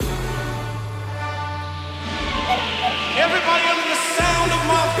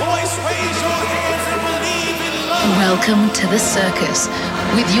Welcome to the circus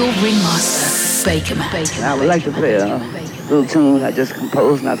with your ringmaster, Bakermat. I would like to play a little tune I just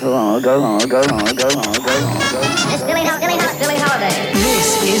composed not too long ago. It's Billy Holiday.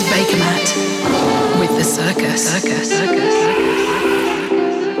 This is Bakermat with the circus.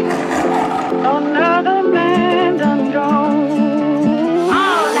 Another man done gone.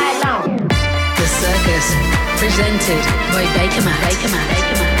 All night long. The circus, presented by Bakermat.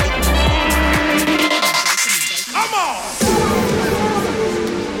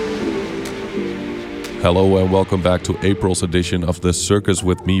 Hello and welcome back to April's edition of The Circus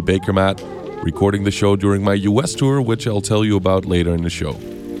with me, Bakermat, recording the show during my US tour, which I'll tell you about later in the show.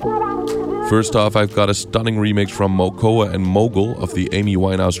 First off, I've got a stunning remix from Mokoa and Mogul of the Amy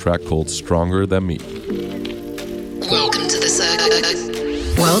Winehouse track called Stronger Than Me. Welcome to the circus.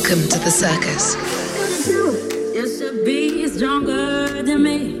 Welcome to the circus. You should be stronger than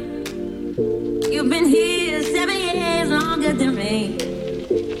me. You've been here 7 years longer than me.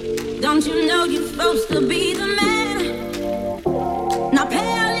 Don't you know you're supposed to be the man? Now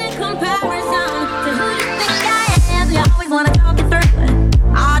pale in comparison to who you think I am. You always wanna talk it through.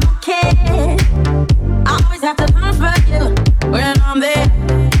 I don't care. I always have to comfort you when I'm there.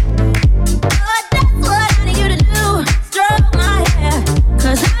 But that's what I need you to do. Stroke my hair,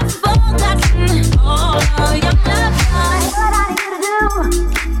 'cause I've forgotten all of your love. What I need you to do.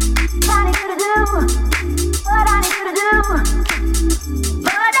 What I need you to do. What I need you to do.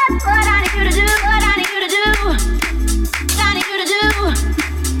 What I need you to do, what I need you to do, what I need you to do,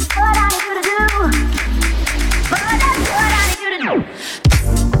 what I need you to do, but that's what I need you to do.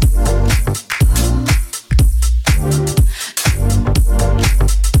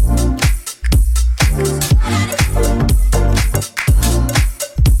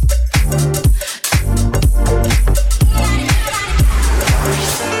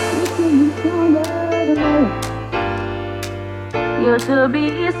 You should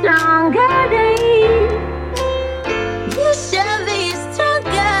be stronger than me. You should be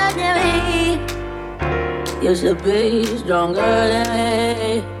stronger than me. You should be stronger than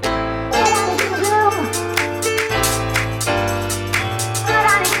me. What I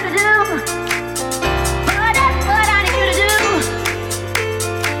need you to do. But that's what I need you to do.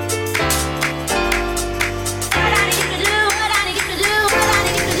 What I need you to do. What I need you to do. What I need you to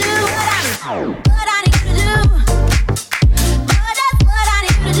do. What I need you to do.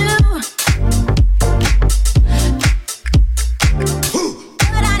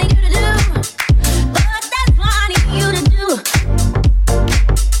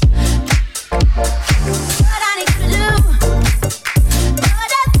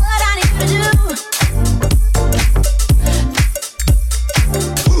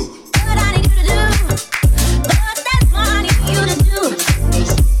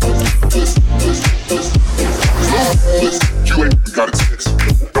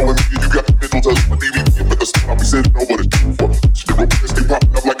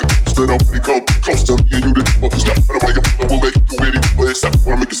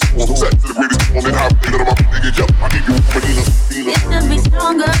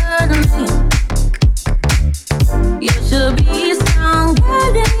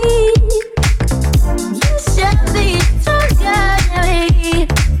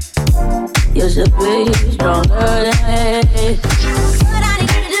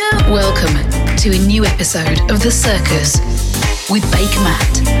 Of the circus with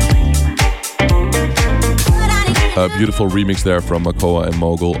Bakermat. A beautiful remix there from Mokoa and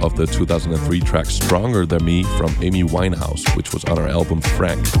Mogul of the 2003 track Stronger Than Me from Amy Winehouse, which was on her album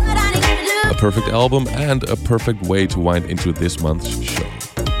Frank. A perfect album and a perfect way to wind into this month's show.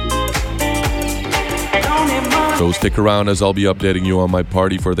 So stick around as I'll be updating you on my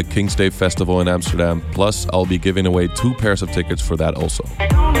party for the King's Day Festival in Amsterdam. Plus, I'll be giving away 2 pairs of tickets for that also.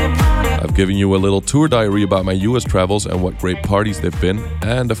 I've given you a little tour diary about my US travels and what great parties they've been.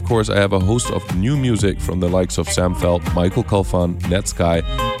 And of course, I have a host of new music from the likes of Sam Feld, Michael Calfan, Netsky,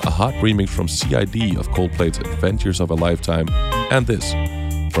 a hot remix from CID of Coldplay's Adventures of a Lifetime, and this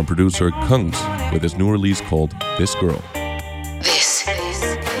from producer Kungs with his new release called This Girl.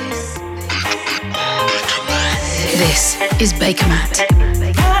 This is Bakermat.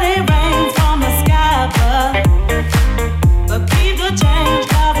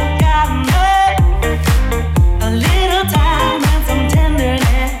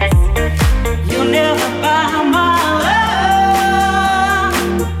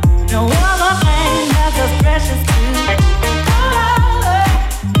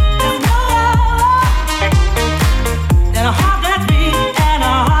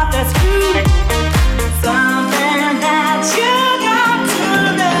 Something that you got to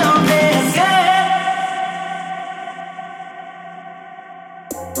know this.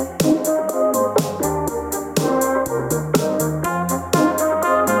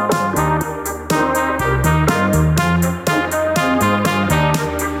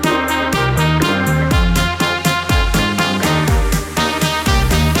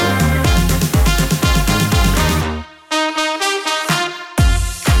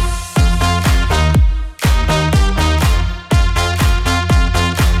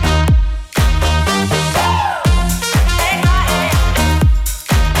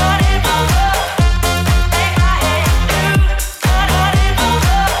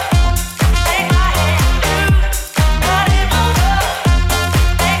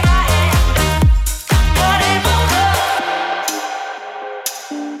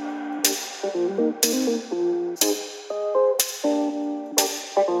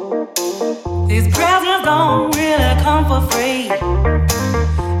 These presents don't really come for free.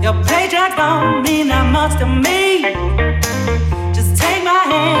 Your paycheck don't mean that much to me. Just take my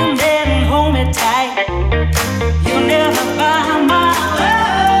hand and hold me tight. You'll never buy my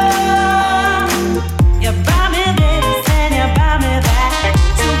love. You buy me this and you buy me that.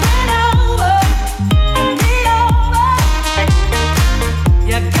 So win over, and me over.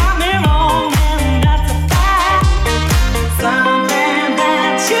 You got me wrong and that's a fact. Something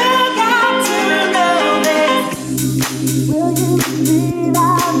that you got to know this. Will you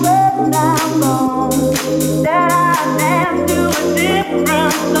realize when I'm gone that I dance to a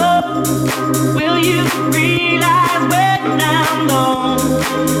different love? Will you realize when I'm gone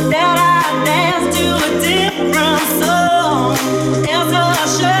that I dance to a different song? It's a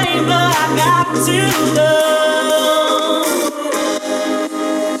shame, but I got to know.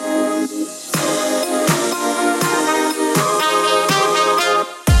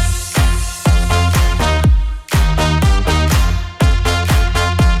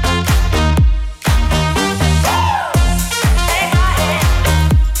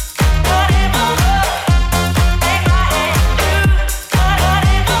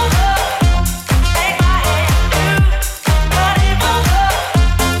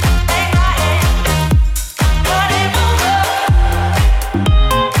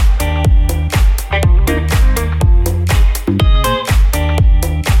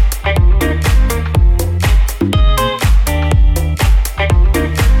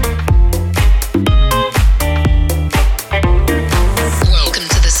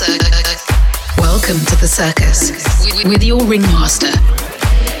 Circus with your ringmaster,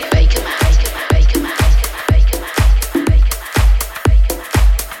 Bakermat.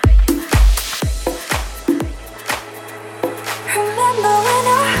 Remember when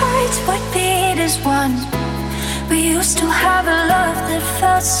our hearts would beat as one? We used to have a love that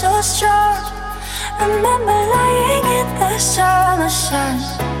felt so strong. Remember lying in the summer sun.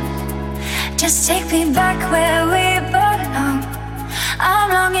 Just take me back where we belong. I'm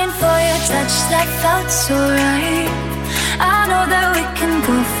longing for your touch that felt so right. I know that we can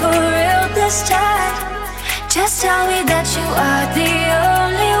go for real this time. Just tell me that you are the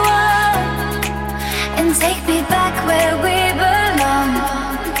only one, and take me back where we belong.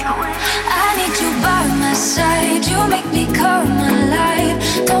 I need you by my side. You make me come alive.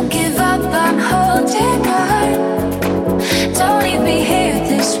 Don't give up, I'm holding on. Don't leave me here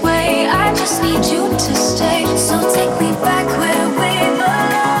this way. I just need you to stay. So take me back where we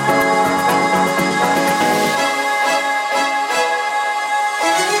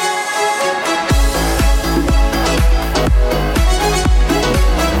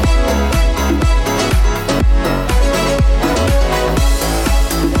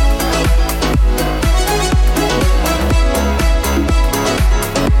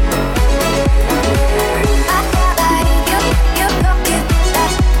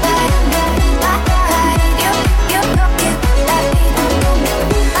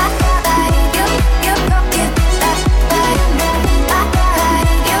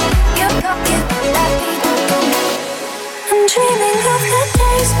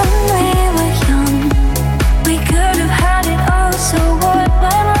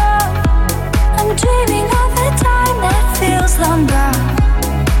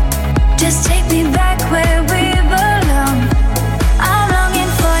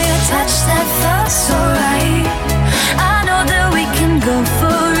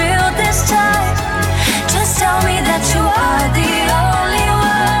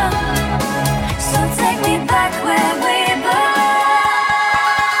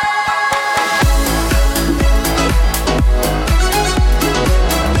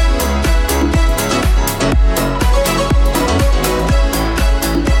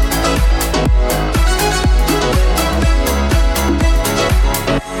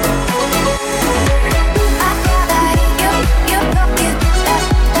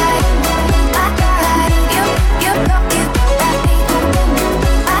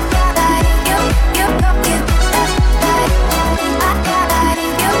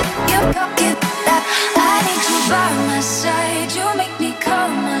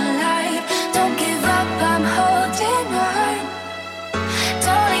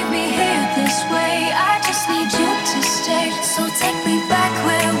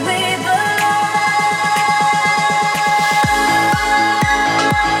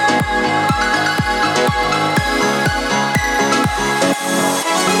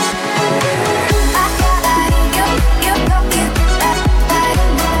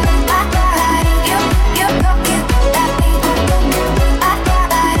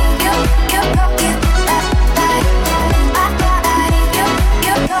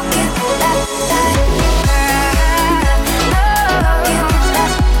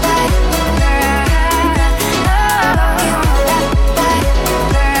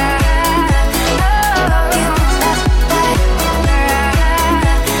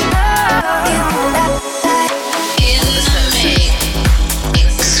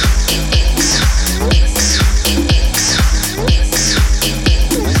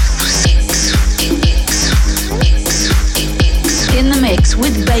mix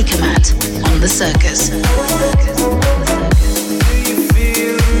with Bakermat on the Circus.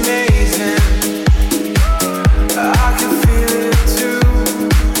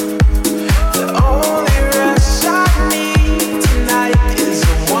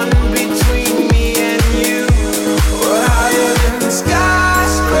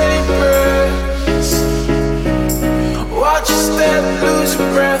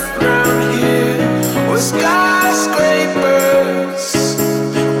 Skyscrapers,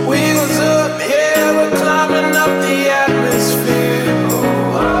 wheels up, yeah, we're climbing up the atmosphere.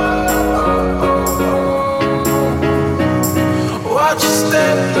 Watch your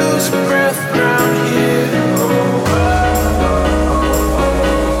step, lose breath round here.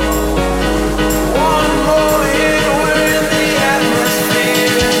 One more hit, we're in the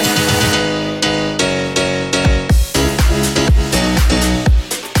atmosphere.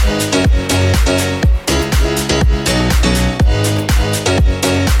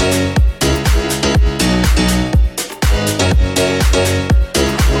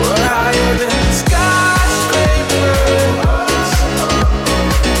 Skyscrapers,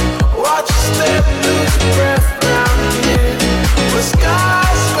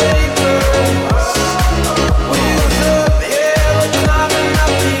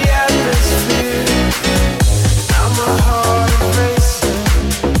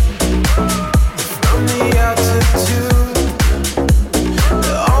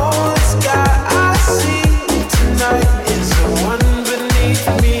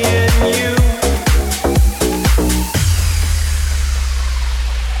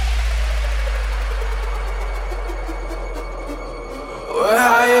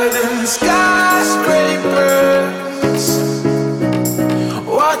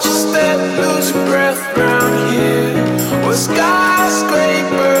 watch your step, lose breath round here. We're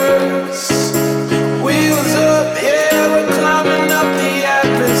skyscrapers, wheels up, yeah, we're climbing up the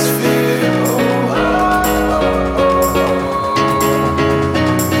atmosphere.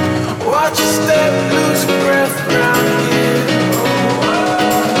 Watch your step, lose breath round here.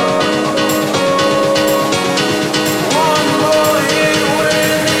 One more hit, we're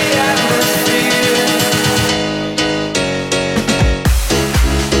in the atmosphere.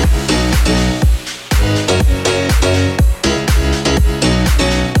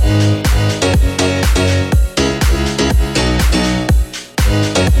 We're higher than skyscrapers. Watch your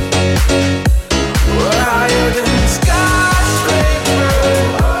step, lose breath round here. We're skyscrapers.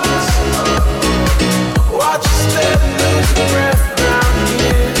 Wheels up, yeah, we're climbing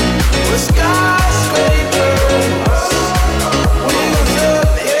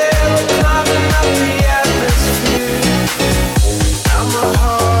up the atmosphere. Now my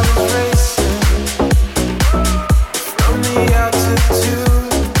heart is racing from the altitude.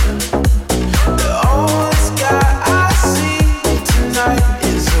 The only sky I see tonight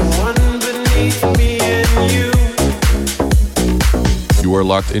is the one beneath me and you. You are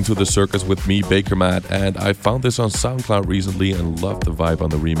locked into the Circus with me, Bakermat, and I found this on SoundCloud recently and loved the vibe on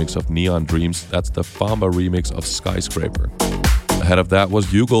the remix of Neon Dreams. That's the Famba remix of Skyscraper. Ahead of that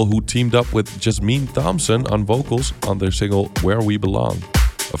was Hugo, who teamed up with Jasmine Thompson on vocals on their single Where We Belong.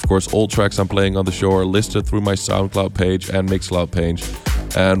 Of course, all tracks I'm playing on the show are listed through my SoundCloud page and Mixcloud page.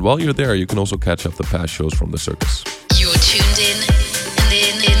 And while you're there, you can also catch up the past shows from the Circus. You're tuned in.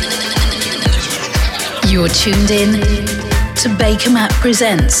 You're tuned in to Bakermat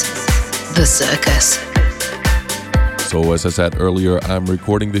Presents The Circus. So as I said earlier, I'm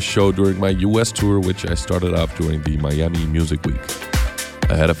recording this show during my US tour, which I started off during the Miami Music Week.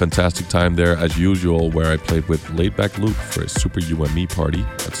 I had a fantastic time there as usual, where I played with Laidback Luke for a Super You and Me party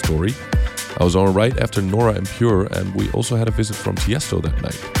at Story. I was on right after Nora and Pure, and we also had a visit from Tiesto that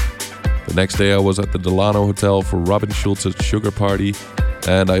night. The next day I was at the Delano Hotel for Robin Schulz's Sugar Party,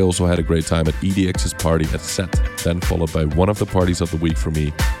 and I also had a great time at EDX's party at Set, then followed by one of the parties of the week for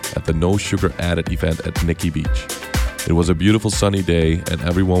me at the No Sugar Added event at Nikki Beach. It was a beautiful sunny day and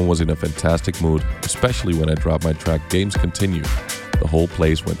everyone was in a fantastic mood, especially when I dropped my track Games Continue. The whole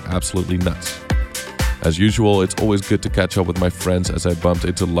place went absolutely nuts. As usual, it's always good to catch up with my friends as I bumped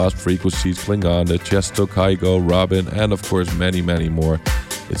into Lost Frequencies, Klingon, Chesto, Kaigo, Robin, and of course many, many more.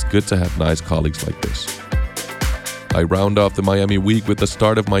 It's good to have nice colleagues like this. I round off the Miami week with the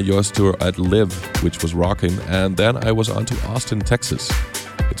start of my US tour at Live, which was rocking, and then I was on to Austin, Texas.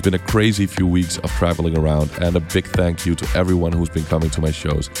 It's been a crazy few weeks of traveling around, and a big thank you to everyone who's been coming to my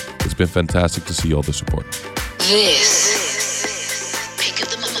shows. It's been fantastic to see all the support.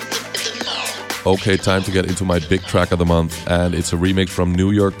 Okay, time to get into my big track of the month, and it's a remix from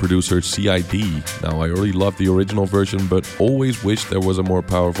New York producer CID. Now, I already love the original version, but always wish there was a more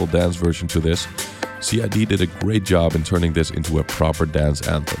powerful dance version to this. CID did a great job in turning this into a proper dance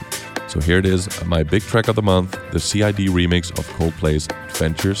anthem. So here it is, my big track of the month, the CID remix of Coldplay's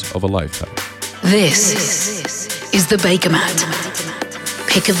Adventures of a Lifetime. This is the Bakermat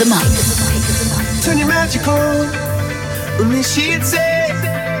Pick of the Month. Turn your magic on, only she'd say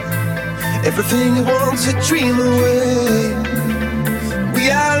everything you want to dream away.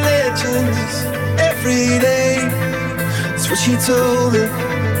 We are legends every day. That's what she told me.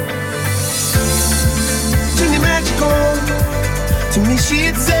 Turn your magic on, to me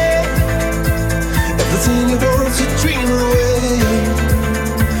she'd say everything you want to dream away.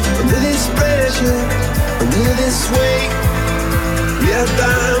 Under this pressure, under this weight, we are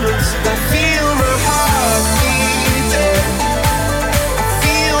diamonds that feel my heart beating. I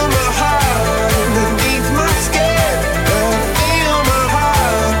feel my heart underneath my skin. I feel my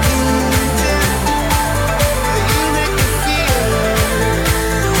heart beating. You make me feel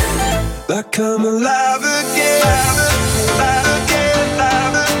like I'm alive again. Alive again,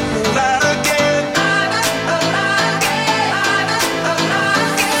 alive again.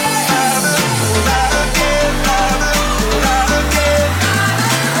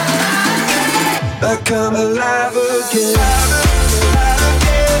 Like I'm alive again.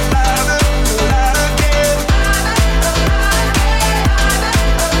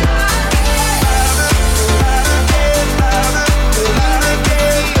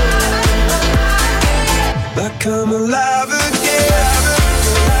 Like I'm alive again.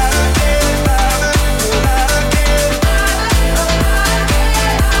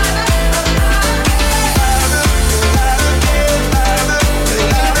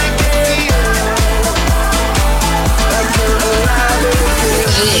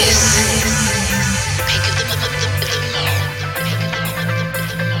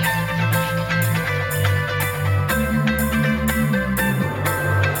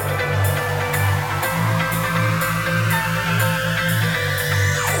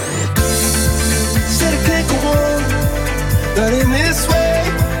 Not in this way.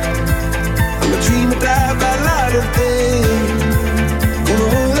 I'm a dreamer died by light of day. Gonna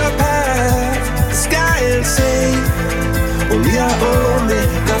hold up high the sky and say, only I own it.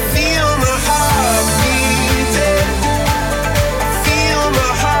 I feel my heart beating. I feel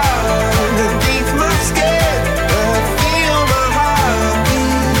my heart underneath my skin. I feel my heart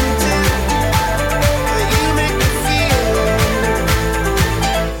beating. You make me feel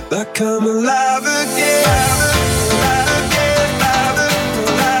like I'm alive again.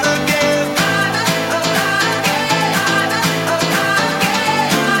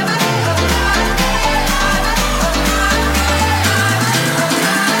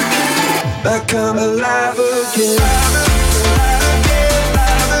 Like I'm alive again.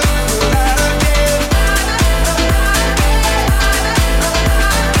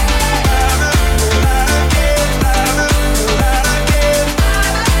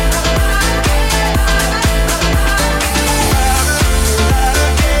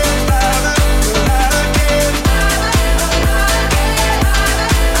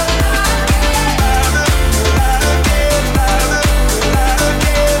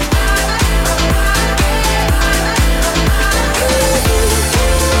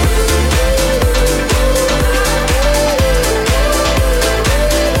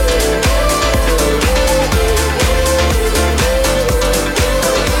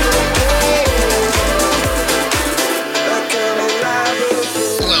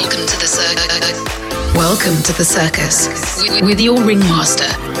 Welcome to the circus with your ringmaster,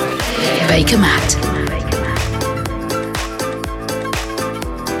 Bakermat.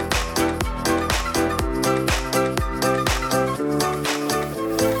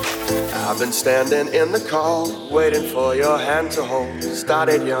 I've been standing in the cold, waiting for your hand to hold.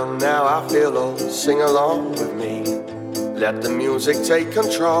 Started young, now I feel old. Sing along with me. Let the music take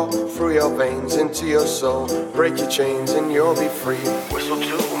control through your veins into your soul. Break your chains and you'll be free. Whistle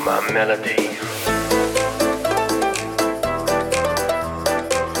to my melody.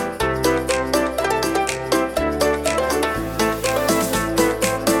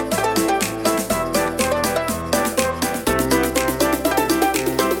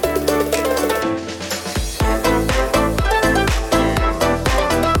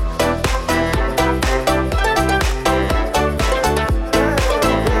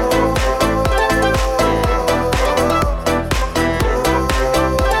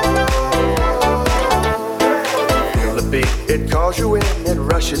 It calls you in, it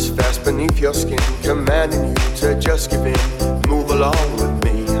rushes fast beneath your skin, commanding you to just give in, move along with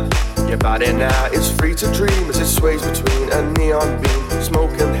me. Your body now is free to dream as it sways between a neon beam.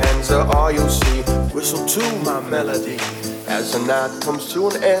 Smoke and hands are all you'll see. Whistle to my melody As the night comes to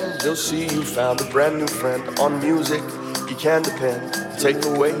an end, you'll see you found a brand new friend. On music you can depend, take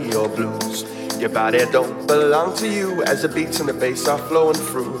away your blues. Your body don't belong to you, as the beats and the bass are flowing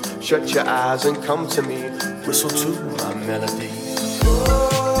through. Shut your eyes and come to me, whistle to my melody.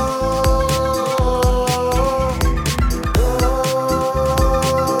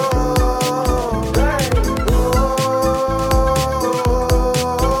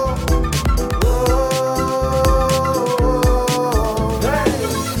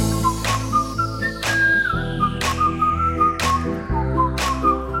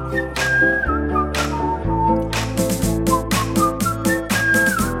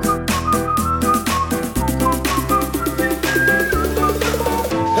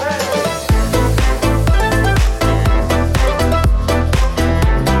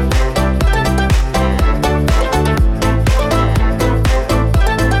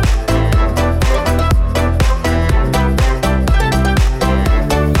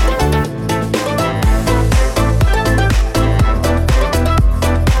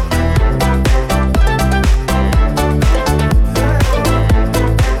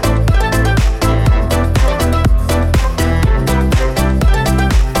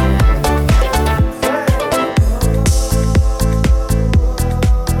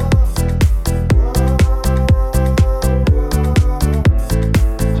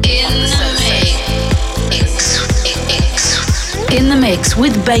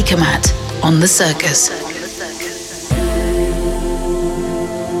 With Bakermat on the Circus.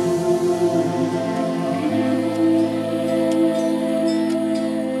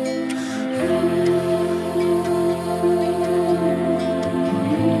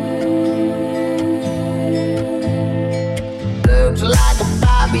 Looks like a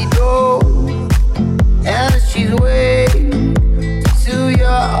Barbie doll, and she's waiting to your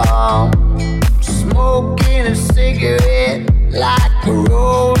arm, smoking a cigarette like a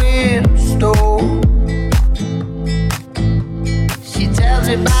rolling stone. She tells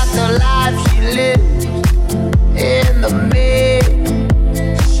me about the life she lives in the mid.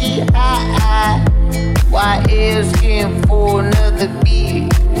 She high, why asking for another beer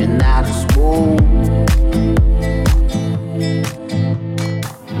and not a smoke?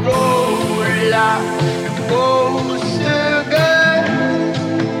 Roll out, oh sugar.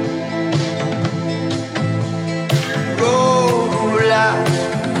 Roll out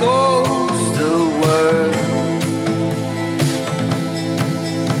goes the world.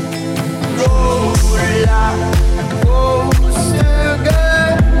 Roll out goes the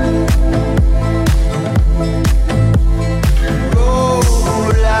girl.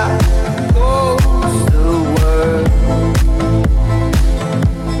 Roll out goes the world.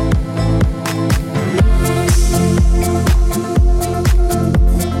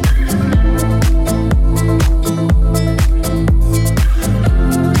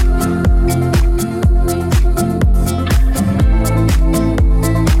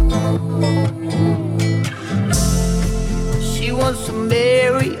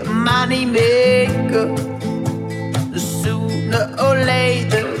 Money maker, sooner or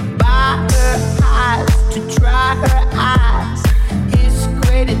later, buy her eyes to try her eyes. His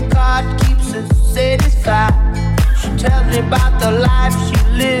credit card keeps her satisfied. She tells me about the life she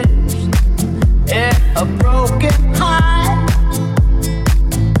lives in a broken heart.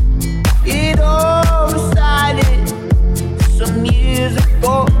 It all started some years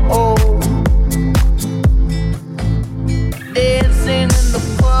ago. Dancing in the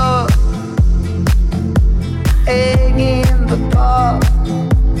club, egg in the park,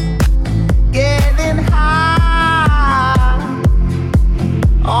 getting high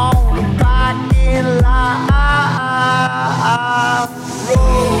on the parking lot.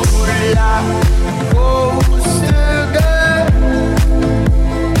 Roll out, goes the girl.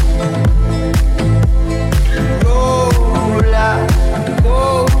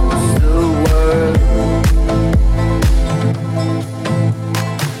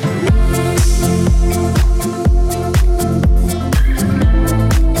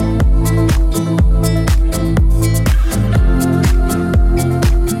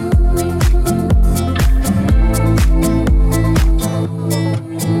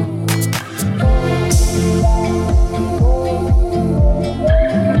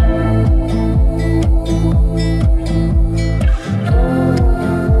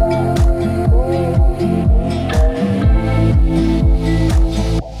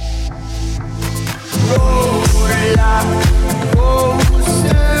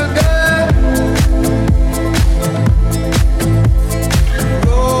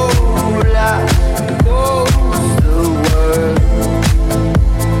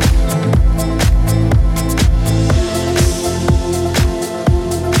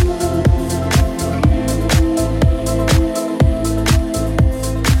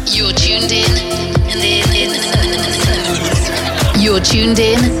 You're tuned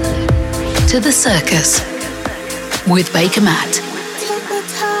in to The Circus with Bakermat. Take my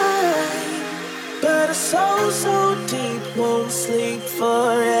time, but a soul so deep won't sleep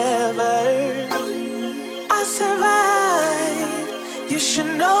forever. I survive. You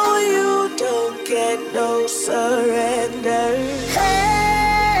should know you don't get no surrender.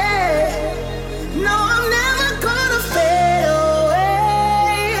 Hey, no, I'm never gonna fade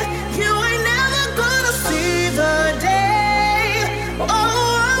away. You ain't never gonna see the day. Oh, I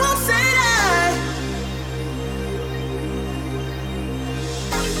won't say that.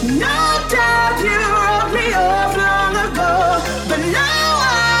 No doubt you wrote me off long ago, but now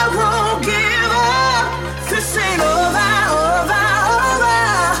I won't give up. This ain't over, over, over.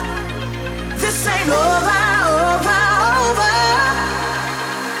 This ain't over, over, over.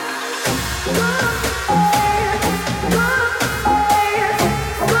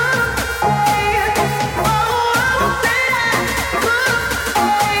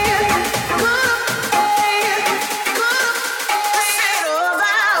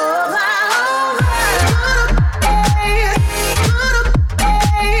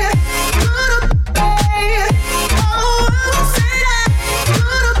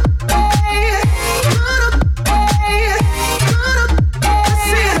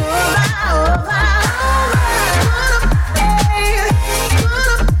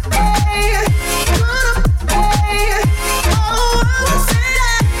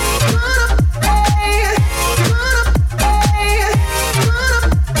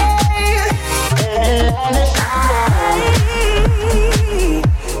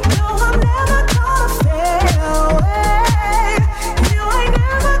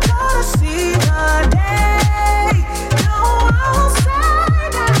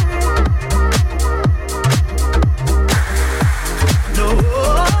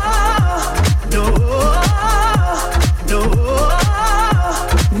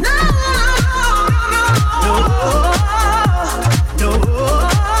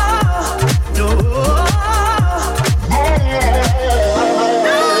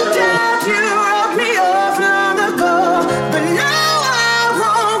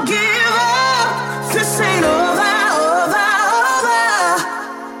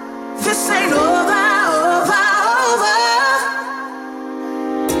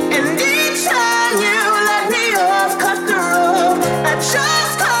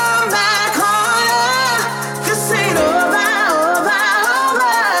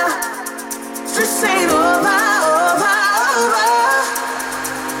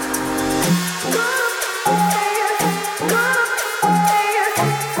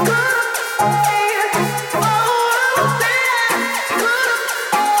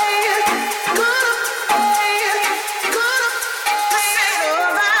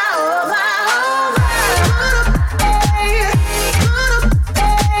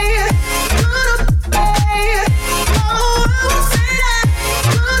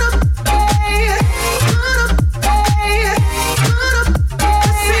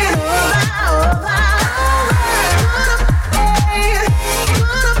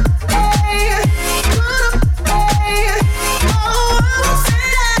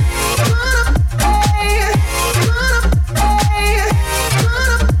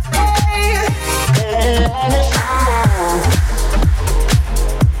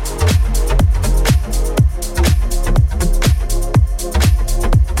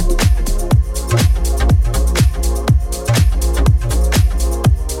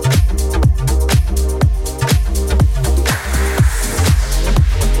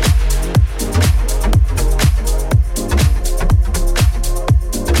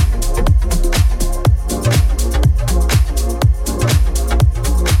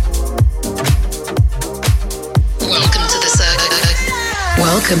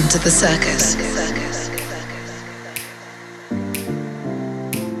 Welcome to the circus.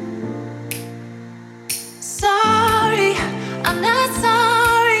 Sorry, I'm not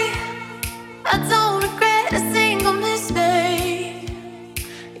sorry. I don't regret a single mistake.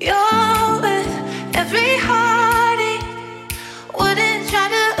 You're with every heartache. Wouldn't try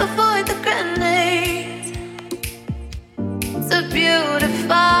to avoid the grenades. It's a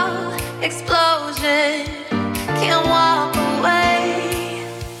beautiful explosion. Can't walk away.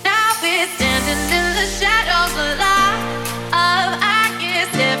 Now we're standing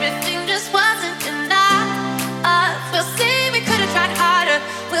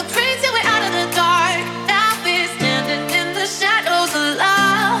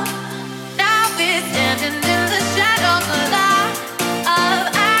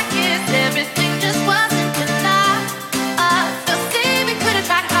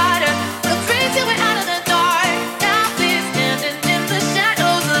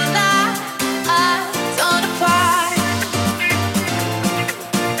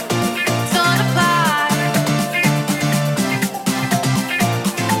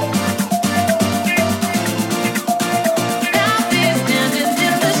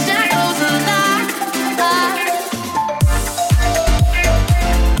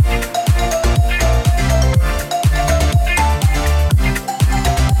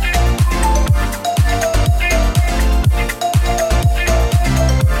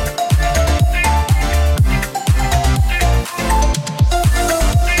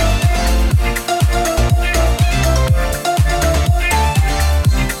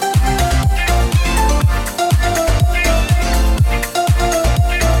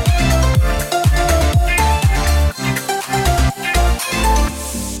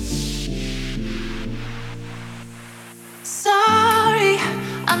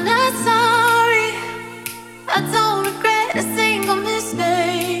I'm not sorry. I don't regret a single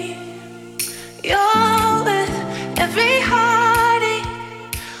mistake. You're with every heartache.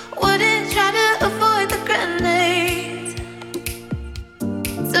 Wouldn't try to avoid the grenades.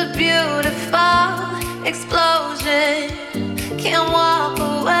 It's a beautiful explosion. Can't walk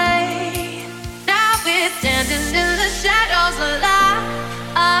away. Now we're standing in the shadows alive.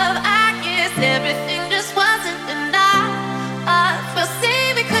 I guess everything just wasn't enough. We'll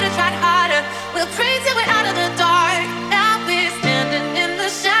see, we could have tried harder. We'll pray till we're out of the dark. Now we're standing in the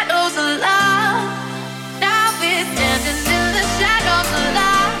shadows of love. Now we're standing in the shadows of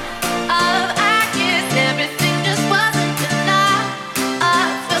love. I guess everything just wasn't enough.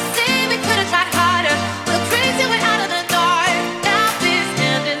 We'll see, we could have tried harder. We'll pray till we're out of the dark. Now we're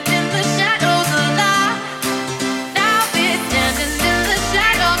standing in the shadows of love. Now we're standing in the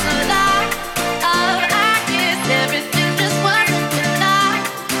shadows of love. I guess everything just wasn't enough.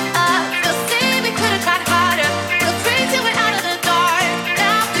 We'll see, we could have tried harder. We'll pray till we're out of the dark.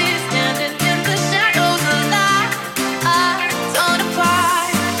 Now we're standing in the shadows of love. Torn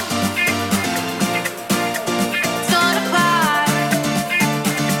apart. Torn apart.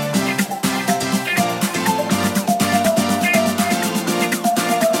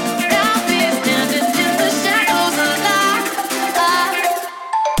 Now we're standing in the shadows of love.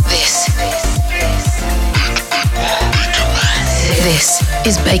 This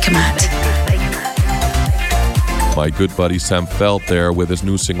is Bakermat. My good buddy Sam Veld there with his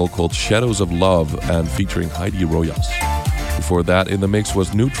new single called Shadows of Love and featuring Heidi Rojas. Before that in the mix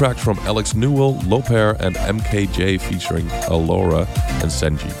was new tracks from Alex Newell, Loper and MKJ featuring Alora and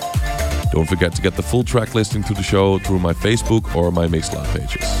Senji. Don't forget to get the full track listing to the show through my Facebook or my Mixcloud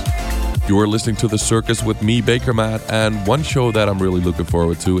pages. You are listening to The Circus with me, Bakermat, and one show that I'm really looking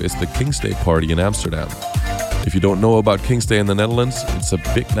forward to is the King's Day party in Amsterdam. If you don't know about King's Day in the Netherlands, it's a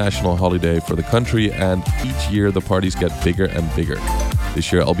big national holiday for the country, and each year the parties get bigger and bigger.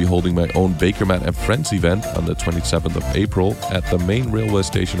 This year I'll be holding my own Bakermat and Friends event on the 27th of April at the main railway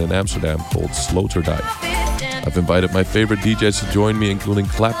station in Amsterdam called Sloterdijk. I've invited my favorite DJs to join me, including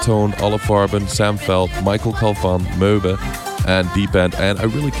Claptone, Olive Farben, Sam Veld, Michael Calvan, Möbe and Deep End, and I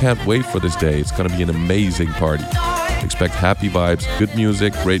really can't wait for this day. It's going to be an amazing party. Expect happy vibes, good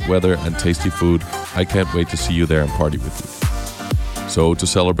music, great weather and tasty food. I can't wait to see you there and party with you. So to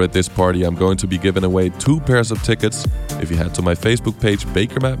celebrate this party, I'm going to be giving away 2 pairs of tickets. If you head to my Facebook page,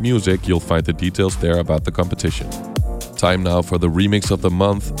 Bakermat Music, you'll find the details there about the competition. Time now for the remix of the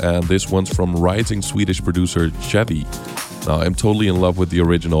month, and this one's from rising Swedish producer Chevy. Now, I'm totally in love with the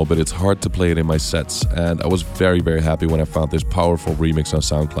original, but it's hard to play it in my sets, and I was very, very happy when I found this powerful remix on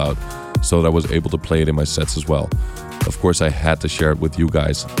SoundCloud, so that I was able to play it in my sets as well. Of course, I had to share it with you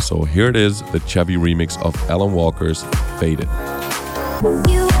guys, so here it is, the Chevy remix of Alan Walker's Faded. You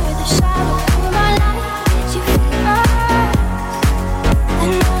were the shadow of my life. Did you feel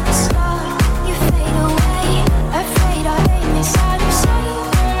another star? You fade away. Afraid I made me sad. You say you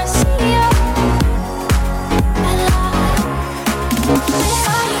wanna see you alive.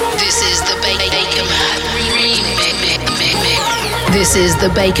 This is the Bakermat remix. This is the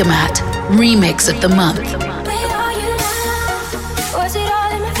Bakermat remix of the month. Where are you now? Was it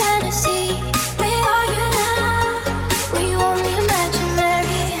all in my fantasy? Where are you now? Were you only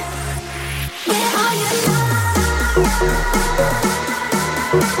imaginary? Where are you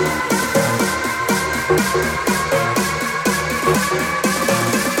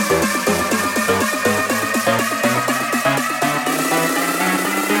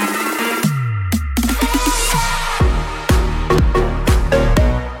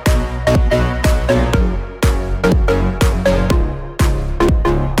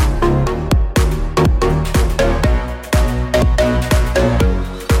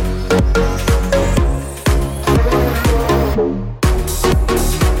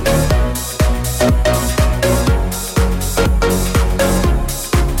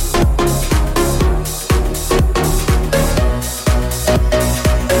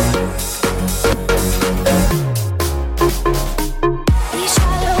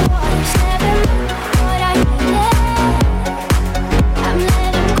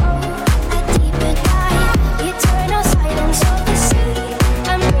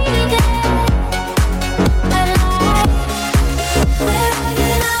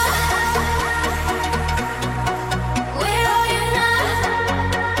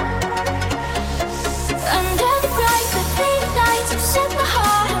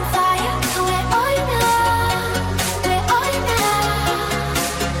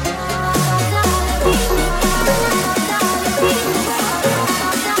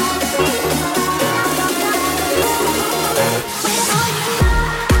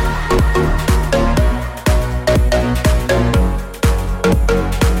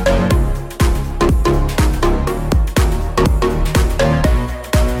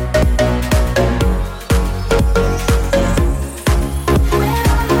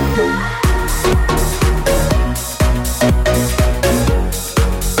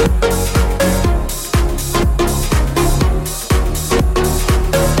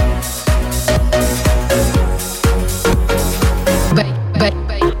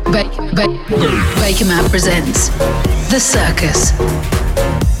Bakermat presents The Circus.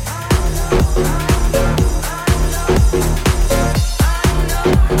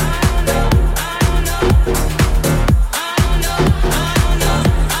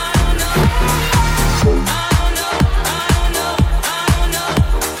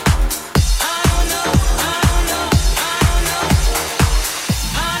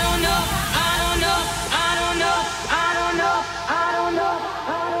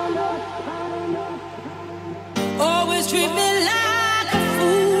 Always treat me like a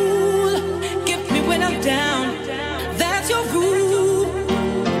fool. Give me when I'm down. That's your rule.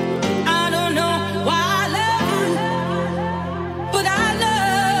 I don't know why I love you, but I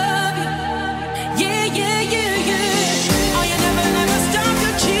love you. Yeah, yeah, yeah, yeah. Oh, you never stop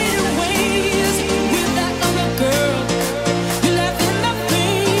your cheating ways with that other girl you left in my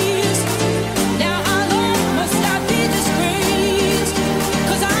face. Now how long must I be disgraced?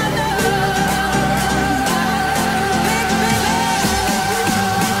 'Cause I love.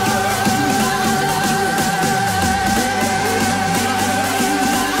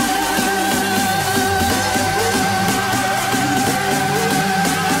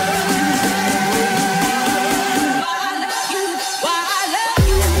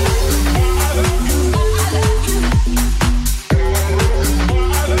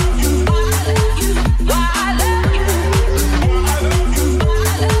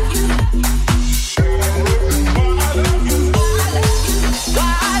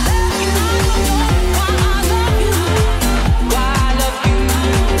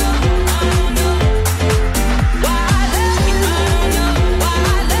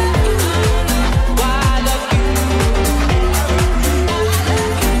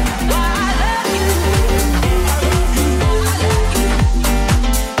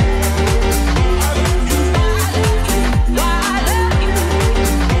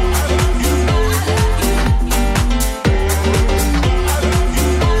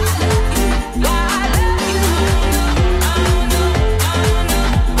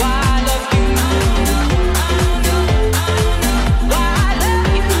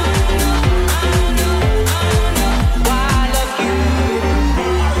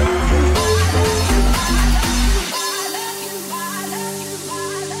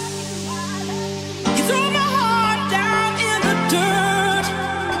 You threw my heart down in the dirt.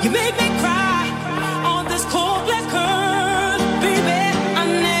 You made me cry on this cold black curd. Baby, I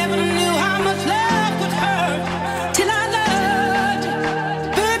never knew how much love could hurt till I loved you.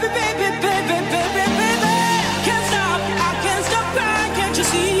 Baby, baby, baby, baby, baby. Can't stop, I can't stop crying, can't you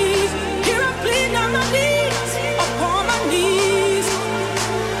see? Here I'm bleeding on my knees, upon my knees.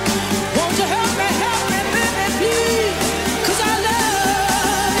 Won't you help me, baby, please? 'Cause I love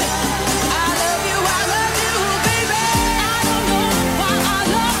you. I love you, baby. I don't know why I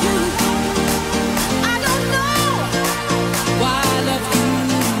love you. I don't know why I love you.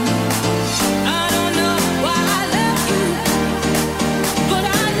 I don't know why I love you, but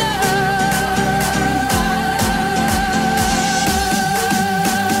I love.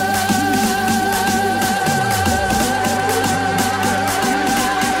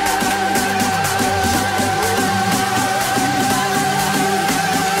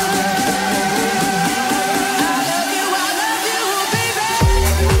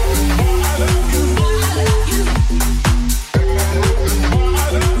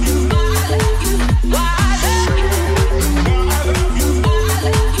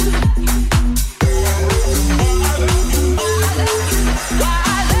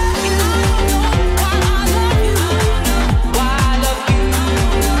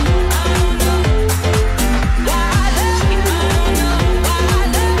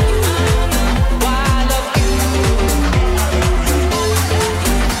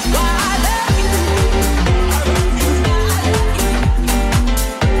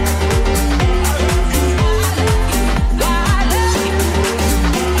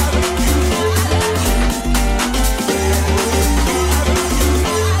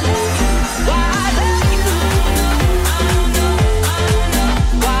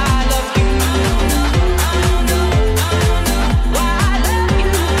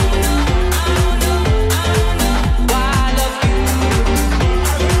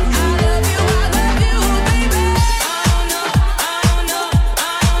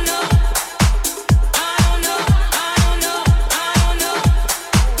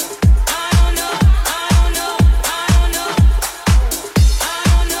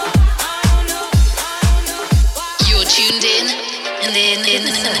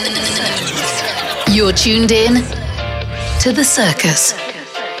 You're tuned in to The Circus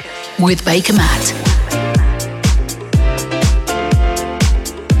with Bakermat.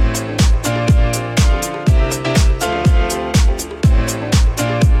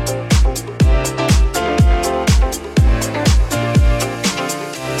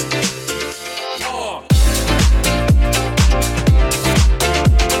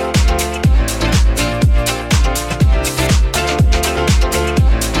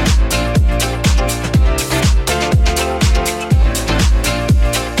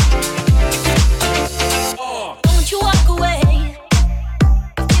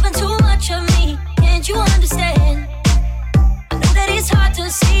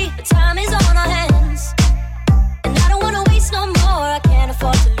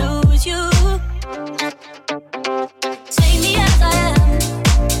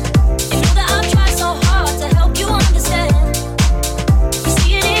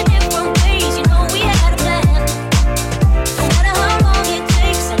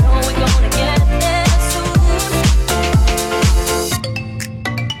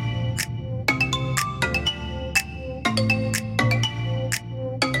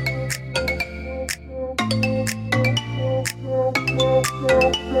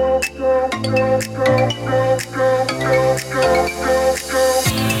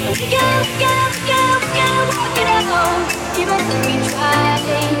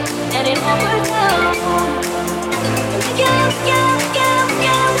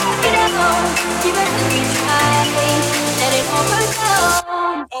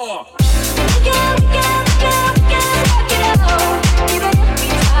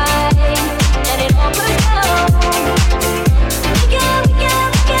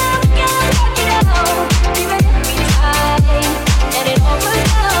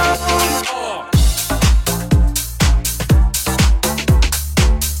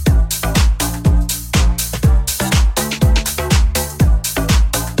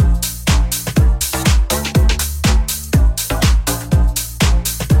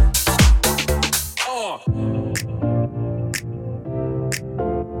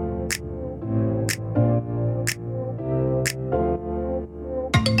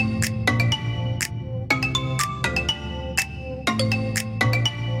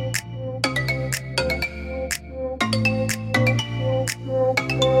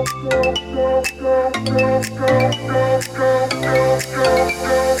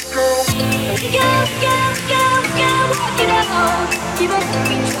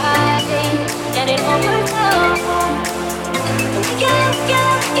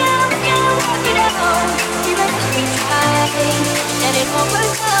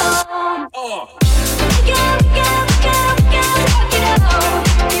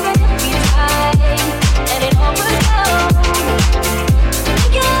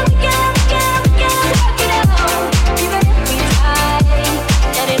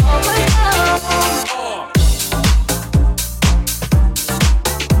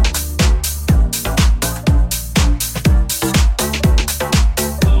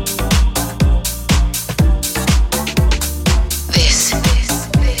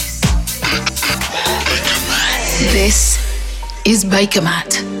 Is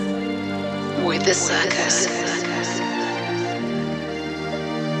Bakermat with the Circus.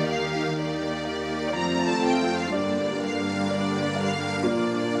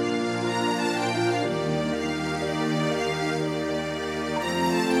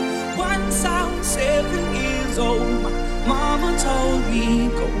 Once I was 7 years old, my mama told me,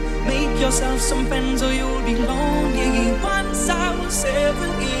 go make yourself some friends or you'll be lonely. Once I was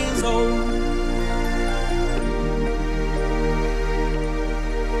 7 years old.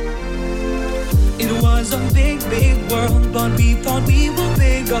 It was a big, big world, but we thought we were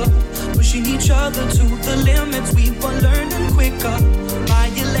bigger. Pushing each other to the limits, we were learning quicker. By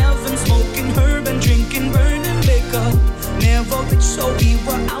 11, smoking herb and drinking burning liquor. Never rich, so we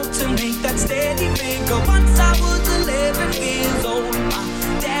were out to make that steady figure. Once I was 11 years old, my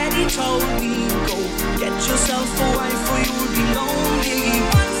daddy told me, go get yourself a wife or you'll be lonely.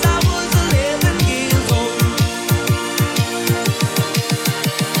 Once I was 11 years old.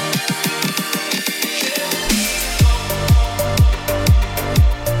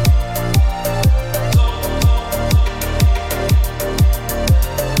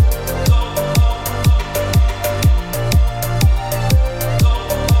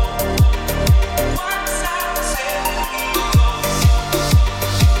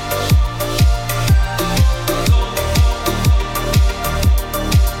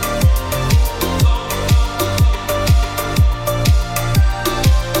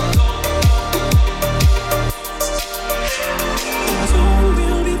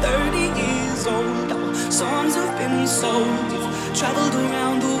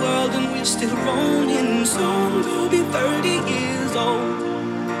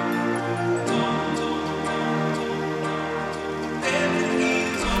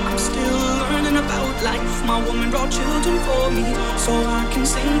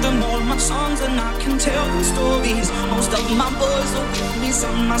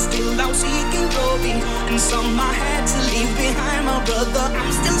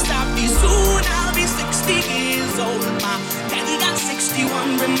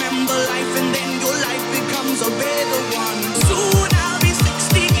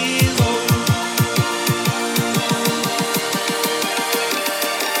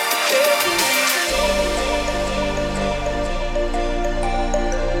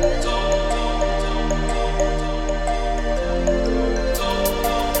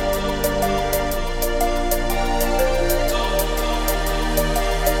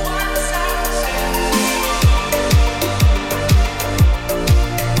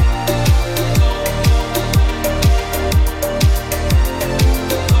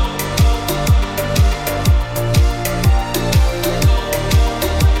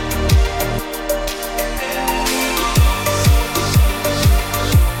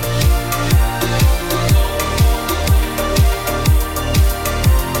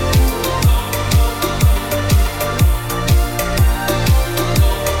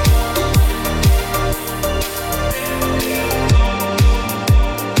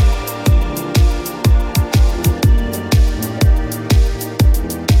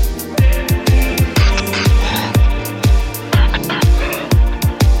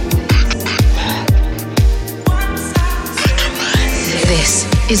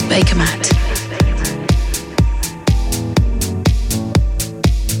 is Bakermat.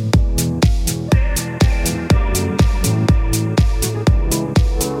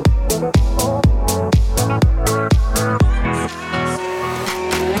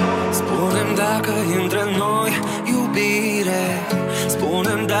 Spune-mi dacă între noi iubire,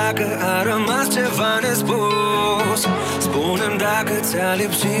 spune-mi dacă a rămas ceva nespus, spune-mi dacă ți-a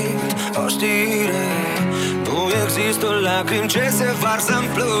lipsit o știre. Nu există lacrimi ce se varsă în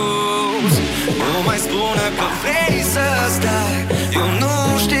plus. Nu mai spune că vrei să stai, eu nu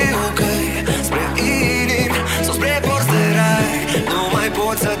știu că-i spre inimi sau spre porți de rai. Nu mai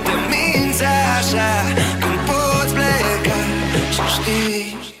pot să te minți așa când poți pleca. Și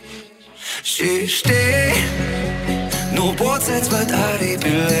știi, și știi, nu pot să-ți văd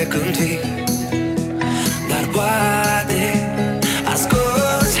aripile când vii, dar poate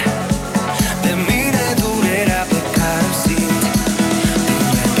asculți de mine durerea pe care o simt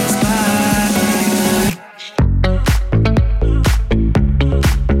din pe spate.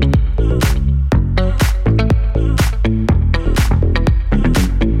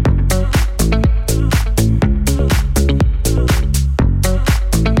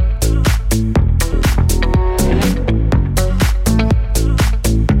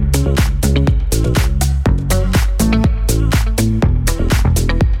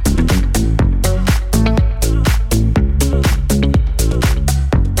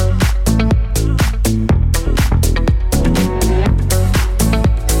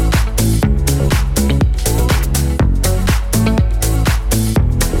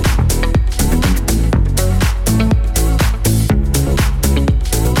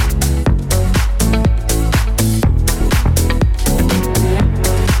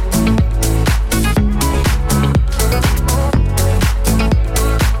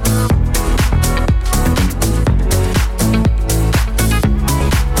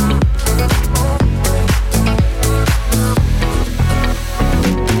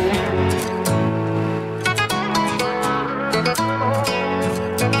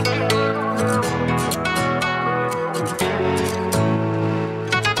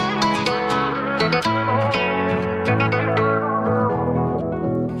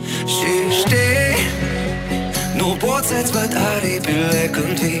 Să-ți văd aripile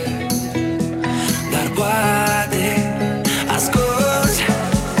când vii, dar poate asculți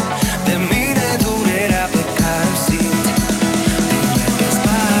de mine durerea pe care o simt din pe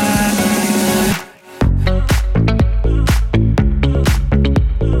spate.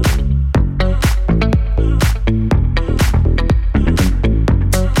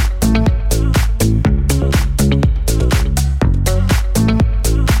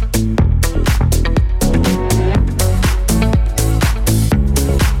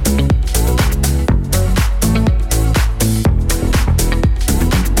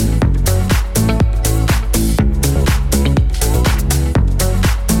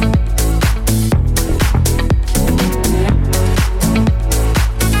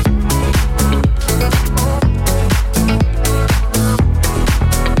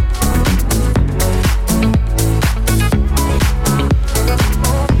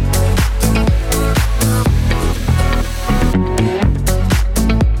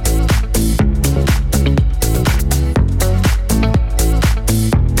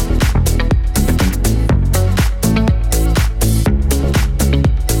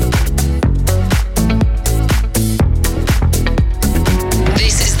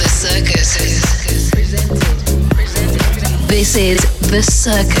 This is The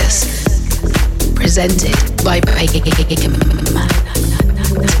Circus, presented by Bakermat.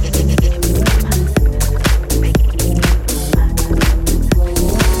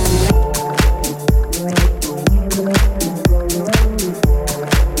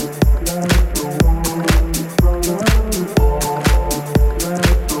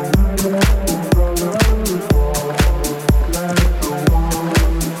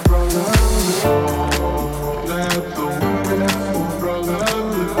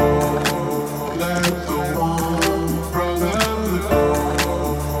 Brother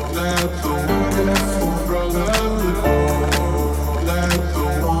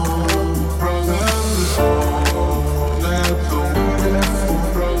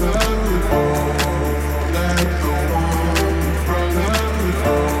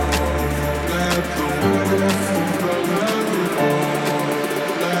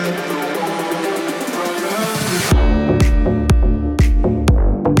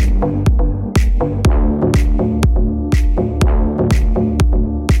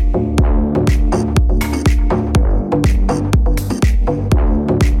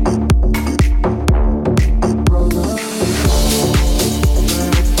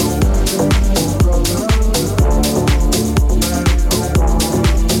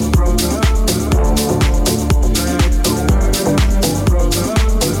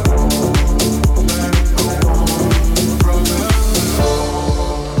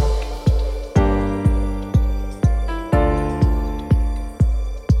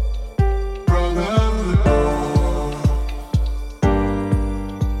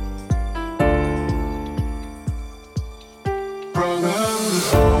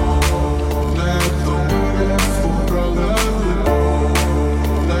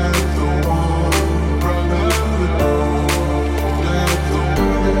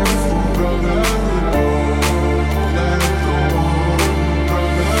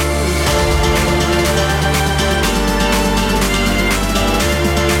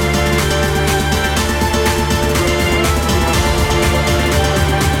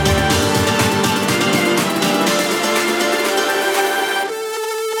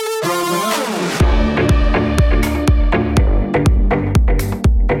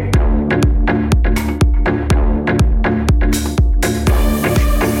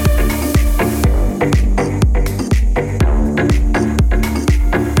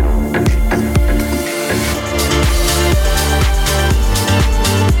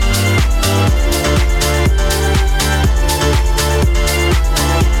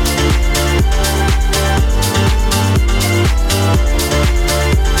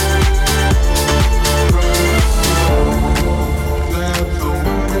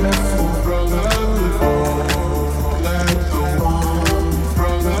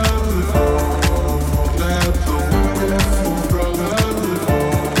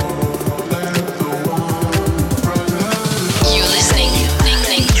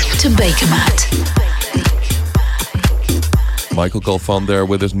Bakermat. Michael Galfan there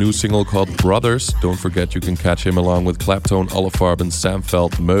with his new single called Brothers. Don't forget you can catch him along with Claptone, Olifarben, Sam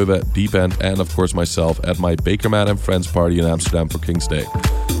Veld, Möwe, Deep End, and of course myself at my Bakermat and Friends party in Amsterdam for King's Day.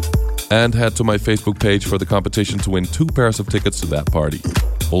 And head to my Facebook page for the competition to win 2 pairs of tickets to that party.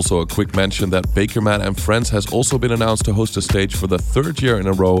 Also a quick mention that Bakermat and Friends has also been announced to host a stage for the 3rd year in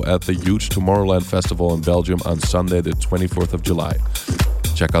a row at the huge Tomorrowland Festival in Belgium on Sunday the 24th of July.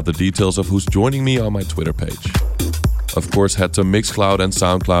 Check out the details of who's joining me on my Twitter page. Of course, head to Mixcloud and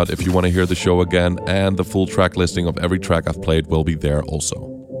Soundcloud if you want to hear the show again, and the full track listing of every track I've played will be there also.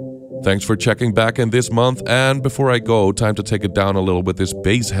 Thanks for checking back in this month, and before I go, time to take it down a little with this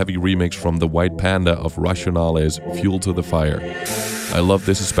bass-heavy remix from the White Panda of Rationale's Fuel to the Fire. I love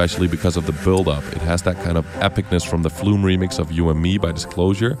this especially because of the build-up. It has that kind of epicness from the Flume remix of You and Me by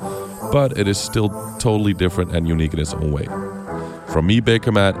Disclosure, but it is still totally different and unique in its own way. From me,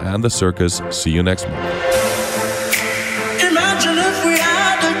 Bakermat, and the Circus, see you next month. Imagine if we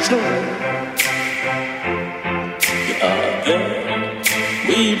had the truth.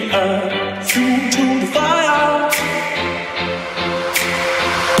 We'd add fuel to the fire.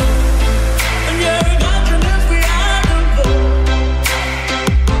 And yeah, imagine if we had the love.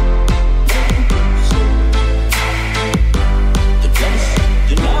 The just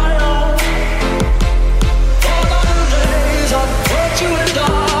denial. All of the days of virtue and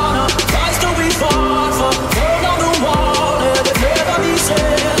honor, price that we fought for, world on the wall, and it never be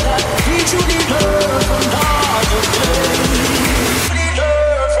said that we truly learn from darker days.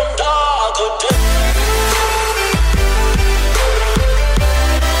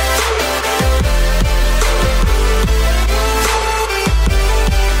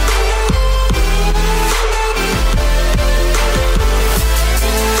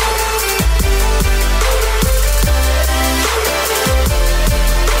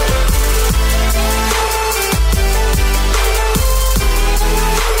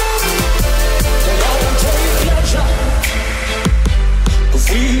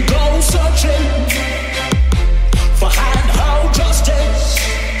 For handheld justice,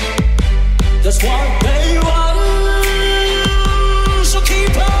 that's what